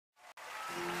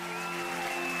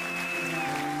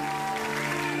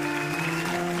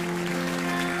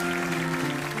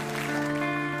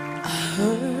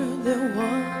heard there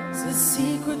was a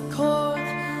secret chord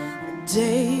that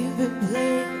David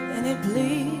played and it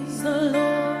pleased the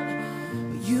Lord.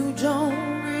 But you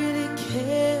don't really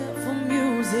care for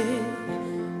music,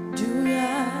 do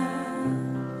ya?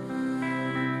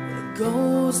 It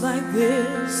goes like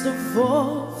this: the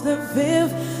fourth, the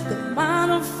fifth, the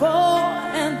minor four,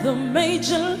 and the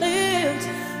major lift.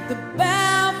 The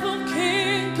baffled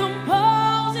king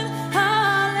composing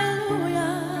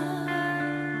hallelujah,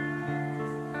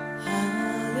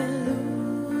 hallelujah,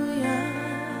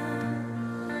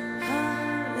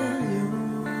 hallelujah,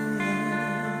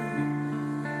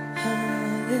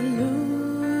 hallelujah,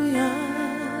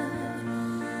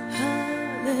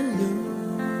 hallelujah.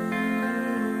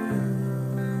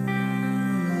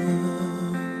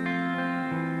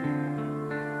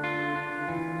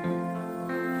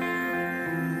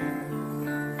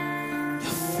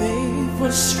 Faith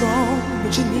was strong,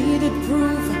 but you needed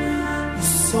proof. You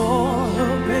saw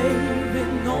her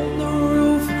bathing on the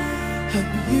roof, her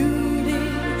beauty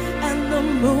and the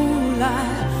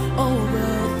moonlight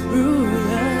overthrew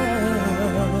her.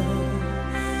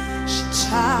 She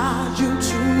tied you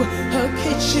to her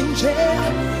kitchen chair,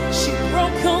 she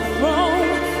broke your throne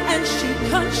and she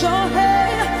cut your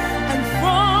hair, and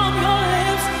from your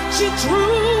lips she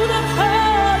drew the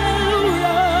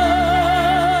hallelujah.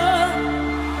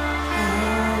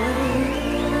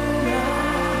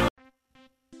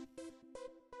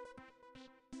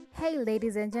 Hey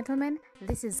ladies and gentlemen,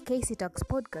 this is Casey Talks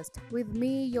Podcast with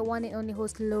me, your one and only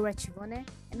host Laura Chivone,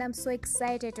 and I'm so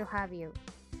excited to have you.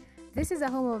 This is a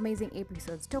home of amazing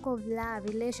episodes, talk of love,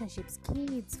 relationships,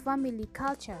 kids, family,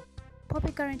 culture,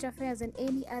 poppy current affairs, and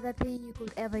any other thing you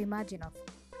could ever imagine of.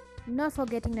 Not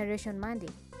forgetting Narration Monday.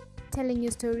 Telling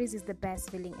you stories is the best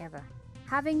feeling ever.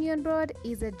 Having you on board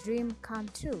is a dream come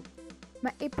true.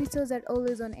 My episodes are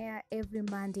always on air every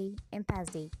Monday and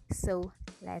Thursday, so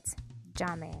let's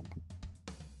jam in.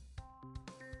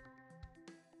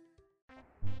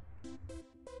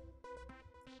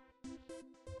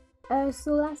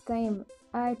 So last time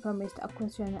I promised a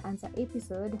question and answer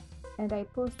episode, and I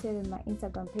posted on my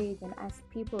Instagram page and asked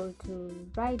people to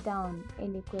write down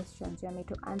any questions you want me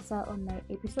to answer on my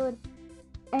episode,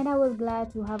 and I was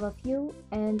glad to have a few,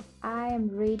 and I am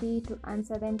ready to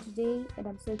answer them today, and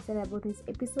I'm so excited about this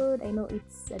episode. I know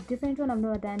it's a different one. I've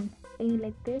never done any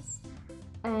like this,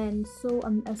 and so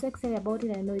I'm so excited about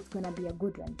it. I know it's gonna be a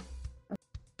good one.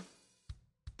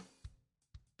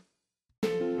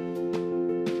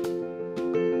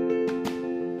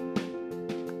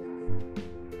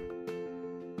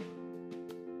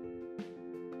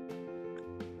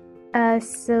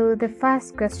 So the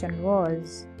first question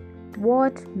was,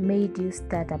 what made you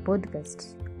start a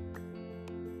podcast?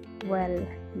 Well,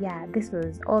 yeah, this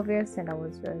was obvious, and I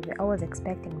was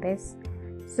expecting this.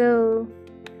 So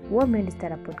what made you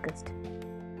start a podcast?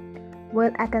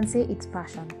 Well, I can say it's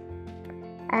passion.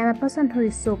 I am a person who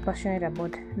is so passionate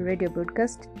about radio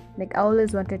broadcast. Like, I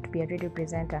always wanted to be a radio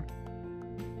presenter,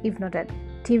 if not a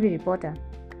TV reporter.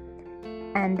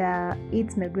 And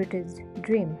it's my greatest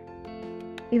dream.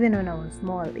 Even when I was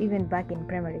small, even back in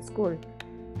primary school,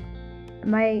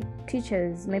 my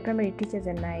primary teachers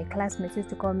and my classmates used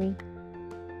to call me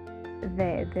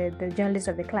the journalist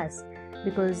of the class,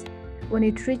 because when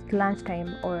it reached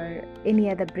lunchtime or any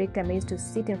other break time, I used to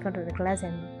sit in front of the class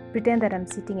and pretend that I'm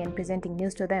sitting and presenting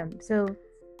news to them. So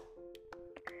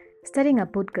starting a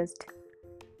podcast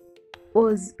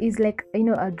is like,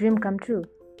 a dream come true.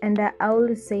 And I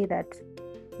always say that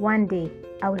one day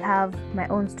I will have my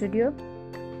own studio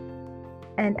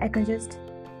and I can just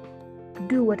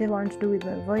do whatever I want to do with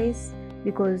my voice,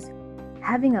 because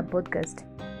having a podcast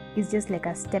is just like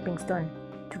a stepping stone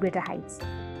to greater heights.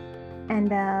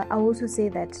 And I also say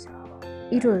that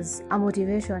it was a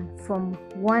motivation from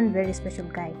one very special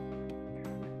guy,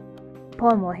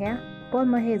 Paul Moher. Paul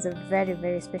Moher is a very,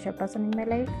 very special person in my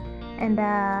life, and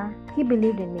he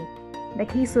believed in me.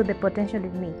 Like, he saw the potential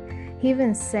in me. He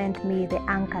even sent me the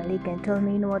Anchor link and told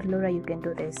me, you know what, Laura, you can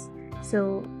do this.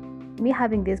 So me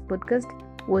having this podcast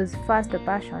was first the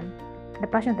passion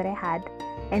that I had,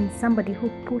 and somebody who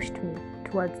pushed me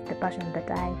towards the passion that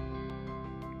I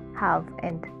have,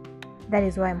 and that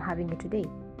is why I'm having it today.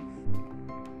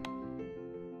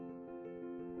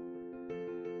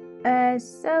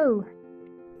 So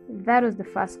that was the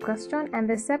first question, and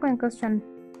the second question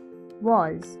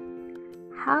was,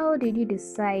 how did you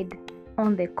decide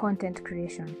on the content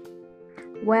creation?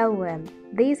 Well,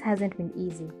 this hasn't been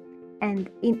easy.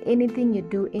 And in anything you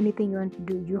do, anything you want to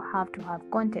do, you have to have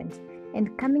content.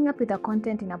 And coming up with a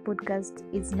content in a podcast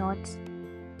is not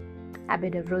a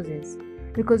bed of roses,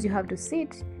 because you have to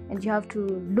sit and you have to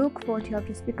look for what you have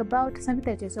to speak about, something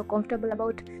that you're so comfortable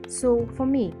about. So for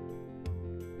me,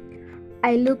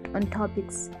 I looked on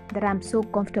topics that I'm so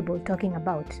comfortable talking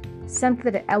about,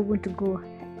 something that I want to go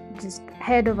just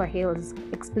head over heels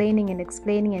explaining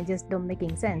and just don't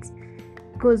making sense,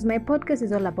 because my podcast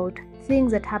is all about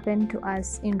things that happen to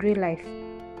us in real life,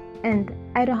 and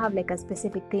I don't have like a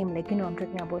specific theme, like I'm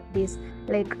talking about this,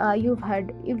 like if you've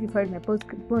heard my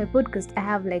podcast, I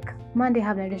have like Monday I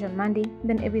have narration Monday,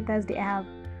 then every Thursday I have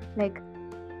like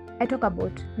I talk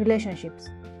about relationships.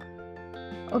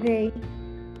 Okay,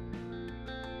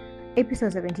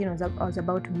 episode 17 was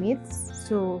about myths,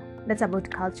 so that's about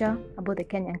culture, about the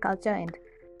Kenyan culture and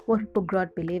what people grew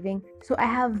up believing. So I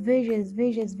have various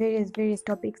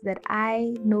topics that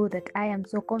I know that I am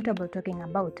so comfortable talking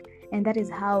about, and that is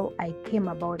how I came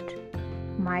about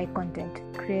my content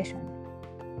creation.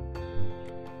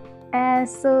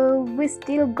 So we're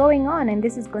still going on, and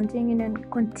this is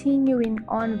continuing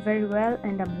on very well,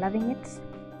 and I'm loving it.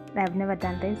 I've never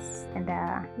done this, and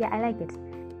I like it.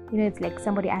 It's like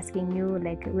somebody asking you,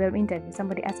 like we're interviewing,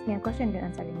 somebody asking a question and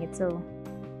answering it. So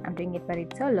I'm doing it very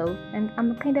solo, and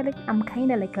I'm kind of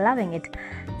like loving it.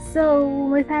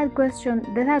 So the third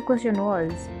question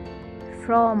was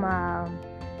from a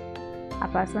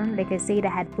person. Like I said, I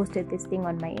had posted this thing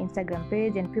on my Instagram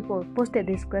page, and people posted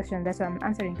this question. That's why I'm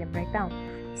answering them right now.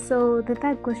 So the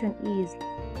third question is,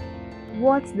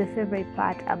 what's the favorite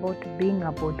part about being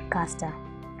a podcaster?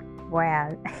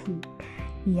 Well,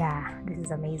 yeah, this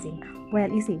is amazing. Well,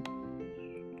 you see,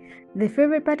 the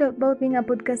favorite part about being a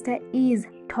podcaster is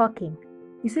talking.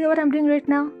 You see what I'm doing right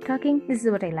now? Talking. This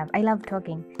is what I love. I love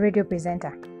talking. Radio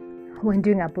presenter when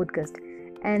doing a podcast.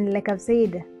 And like I've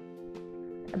said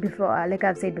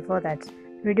before that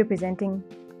radio presenting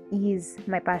is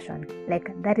my passion.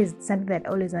 Like that is something that I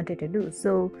always wanted to do.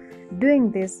 So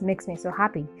doing this makes me so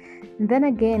happy. And then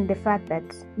again, the fact that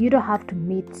you don't have to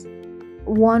meet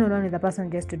one-on-one with a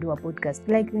person just to do a podcast.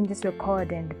 Like you can just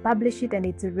record and publish it and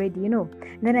it's ready,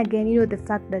 Then again, the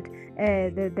fact that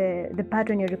the part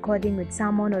when you're recording with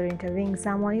someone or interviewing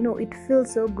someone, it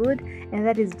feels so good, and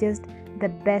that is just the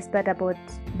best part about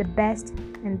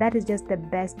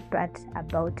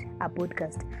a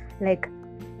podcast. Like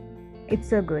it's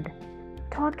so good.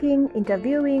 Talking,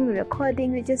 interviewing,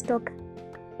 recording, we just talk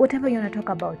whatever you want to talk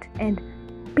about, and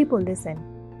people listen,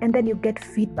 and then you get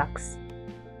feedbacks.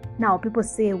 Now people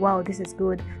say, wow, this is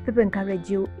good. People encourage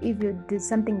you. If you did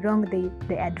something wrong,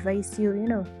 they advise you,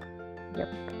 Yep.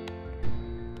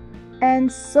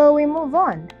 And so we move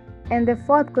on. And the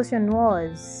fourth question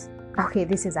was, okay,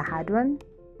 this is a hard one.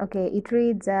 Okay, it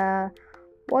reads,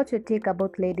 what's your take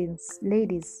about ladies?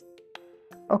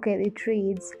 Okay, it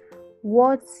reads,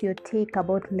 what's your take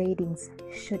about ladies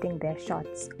shooting their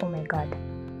shots? Oh my God.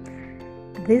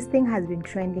 This thing has been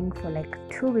trending for like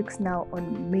 2 weeks now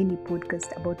on many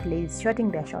podcasts about ladies shooting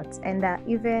their shots. And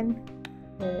even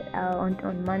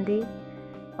on Monday,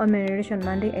 on my narration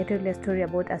Monday, I told you a story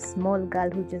about a small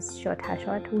girl who just shot her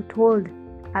shot, who told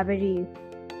a very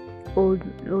old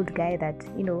guy that,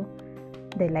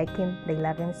 they like him, they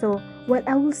love him. So, well,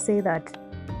 I will say that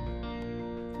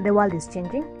the world is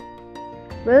changing.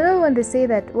 Well, when they say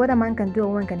that what a man can do, a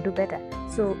woman can do better.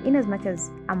 So, in as much as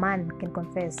a man can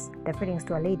confess their feelings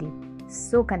to a lady,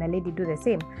 so can a lady do the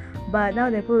same. But now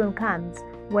the problem comes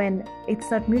when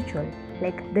it's not mutual.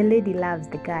 Like the lady loves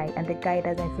the guy and the guy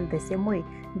doesn't feel the same way.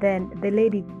 Then the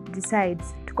lady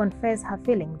decides to confess her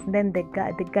feelings. Then the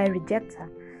guy rejects her.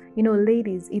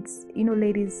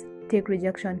 Ladies take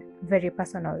rejection very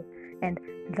personal, and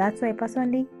that's why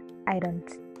personally I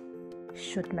don't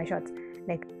shoot my shots.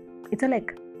 Like it's not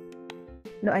like,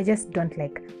 no, I just don't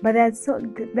like. But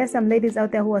there's some ladies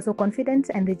out there who are so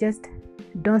confident and they just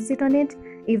don't sit on it.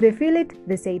 If they feel it,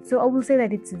 they say it. So I will say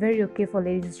that it's very okay for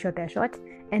ladies to shoot their shot.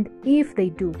 And if they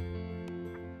do,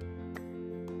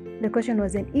 the question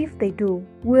was, and if they do,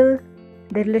 will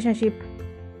the relationship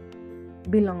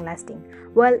be long lasting?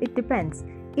 Well, it depends.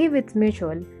 If it's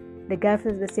mutual, the guy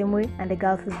feels the same way and the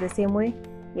girl feels the same way,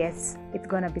 yes, it's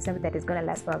gonna be something that is gonna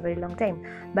last for a very long time.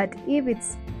 But if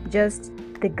it's just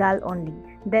the girl only,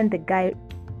 then the guy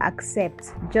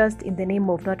accepts just in the name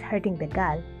of not hurting the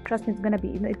girl. Trust me,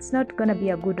 it's not gonna be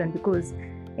a good one, because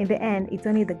in the end it's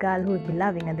only the girl who is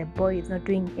beloving and the boy is not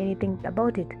doing anything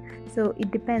about it. So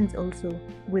it depends also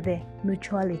with the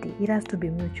mutuality. It has to be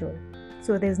mutual.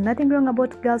 So there's nothing wrong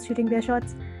about girls shooting their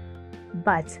shots,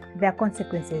 but there are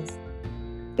consequences.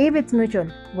 If it's mutual,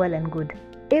 well and good.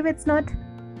 If it's not,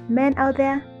 men out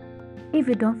there, if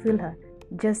you don't feel her,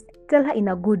 just tell her in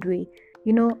a good way,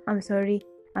 I'm sorry,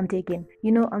 I'm taken.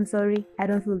 I'm sorry, I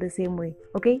don't feel the same way.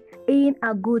 Okay? In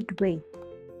a good way.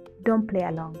 Don't play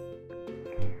along.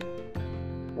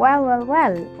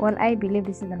 Well, I believe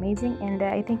this is amazing, and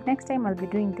I think next time I'll be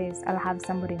doing this, I'll have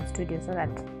somebody in studio so that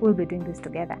we'll be doing this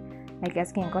together, like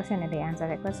asking a question and they answer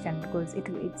the question, because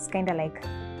it's kind of like,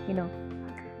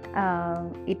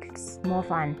 it's more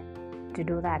fun to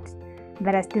do that,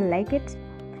 but I still like it.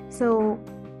 So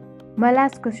my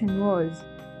last question was,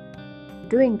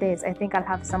 doing this, I think I'll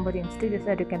have somebody in studio so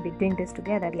that you can be doing this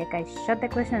together. Like I shot the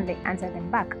question and they answer them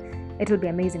back. It will be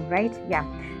amazing, right? Yeah.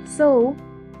 So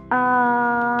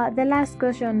the last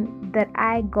question that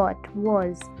I got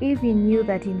was, if you knew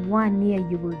that in 1 year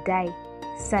you will die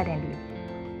suddenly,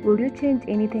 will you change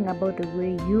anything about the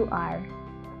way you are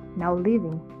now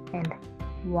living, and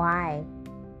why?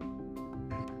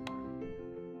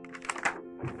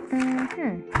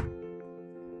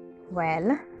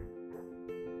 Well,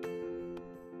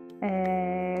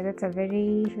 that's a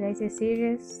very, should I say,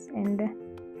 serious and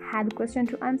hard question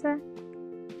to answer.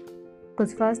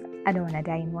 Because first, I don't want to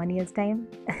die in 1 year's time.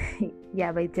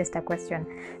 Yeah, but it's just a question.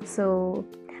 So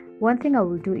one thing I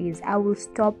will do is I will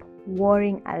stop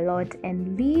worrying a lot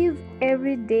and live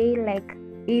every day like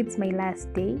it's my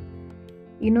last day.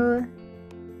 The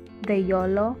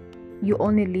YOLO, you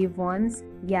only live once.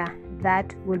 Yeah,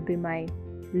 that will be my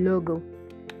logo.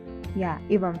 Yeah,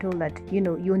 if I'm told that you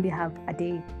only have a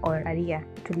day or a year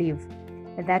to live,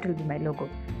 that will be my logo.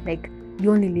 Like,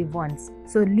 you only live once,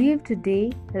 so live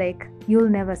today like you'll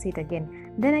never see it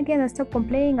again. Then again, I'll stop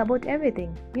complaining about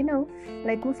everything.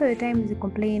 Like most of the time you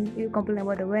complain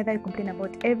about the weather, you complain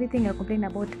about everything, you complain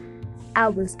about. I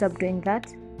will stop doing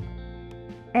that,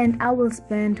 and I will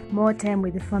spend more time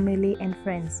with the family and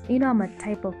friends. I'm a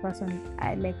type of person,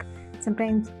 I like,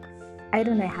 sometimes I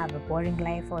don't know, I have a boring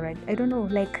life, or I don't know,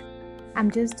 like I'm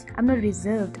not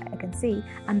reserved. I can say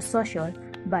I'm social,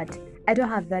 but I don't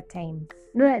have that time.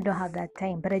 No, I don't have that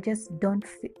time, but I just don't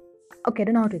feel. Okay, I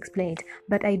don't know how to explain it,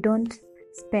 but I don't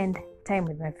spend time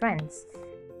with my friends.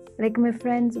 Like, my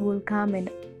friends will come and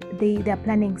they're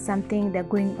planning something. They're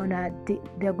going on a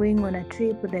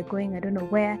trip. They're going, I don't know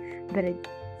where, but I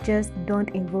just don't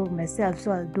involve myself.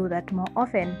 So I'll do that more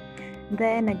often.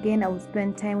 Then again, I will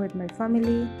spend time with my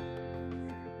family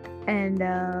and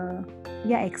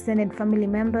extended family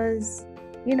members.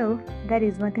 That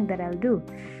is one thing that I'll do.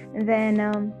 And then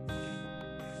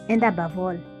and above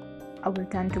all, I will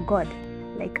turn to God.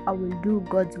 Like, I will do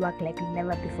God's work like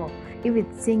never before. If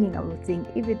it's singing, I will sing.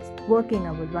 If it's working,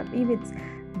 I will work. If it's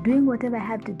doing whatever I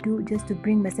have to do just to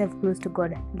bring myself close to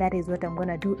God, that is what I'm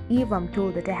gonna do, if I'm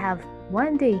told that I have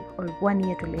 1 day or 1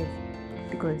 year to live.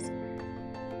 Because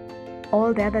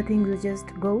all the other things will just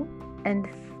go, and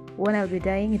when I'll be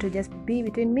dying, it will just be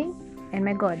between me and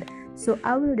my God. So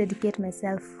I will dedicate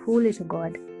myself fully to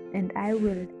God, and I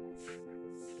will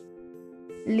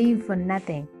live for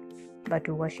nothing but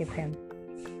to worship Him,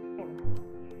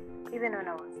 even when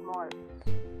I was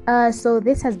small. So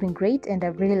this has been great, and I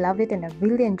really love it, and I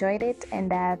really enjoyed it,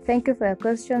 and thank you for your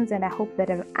questions, and I hope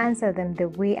that I've answered them the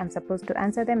way I'm supposed to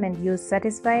answer them, and you're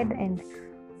satisfied. And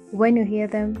when you hear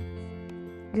them,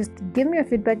 just give me your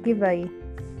feedback.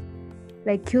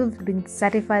 Like you've been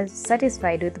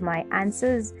satisfied with my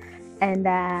answers, and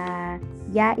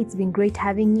it's been great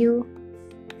having you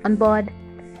on board.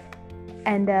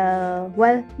 And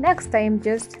next time,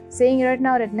 just saying it right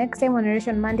now, that next time on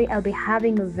Narration Monday, I'll be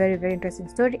having a very, very interesting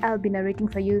story. I'll be narrating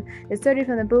for you the story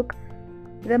from the book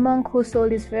The Monk Who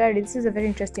Sold His Ferrari. This is a very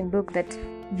interesting book that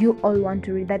you all want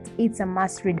to read. It's a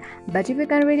must read. But if you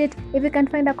can read it, if you can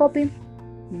find a copy,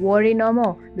 worry no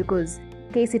more, because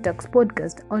Casey Talks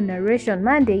podcast on Narration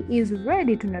Monday is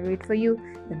ready to narrate for you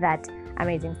that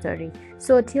amazing story.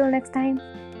 So till next time,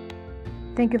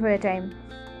 thank you for your time.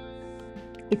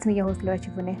 It's me, your host, Laura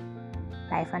Chivune.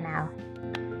 Bye for now.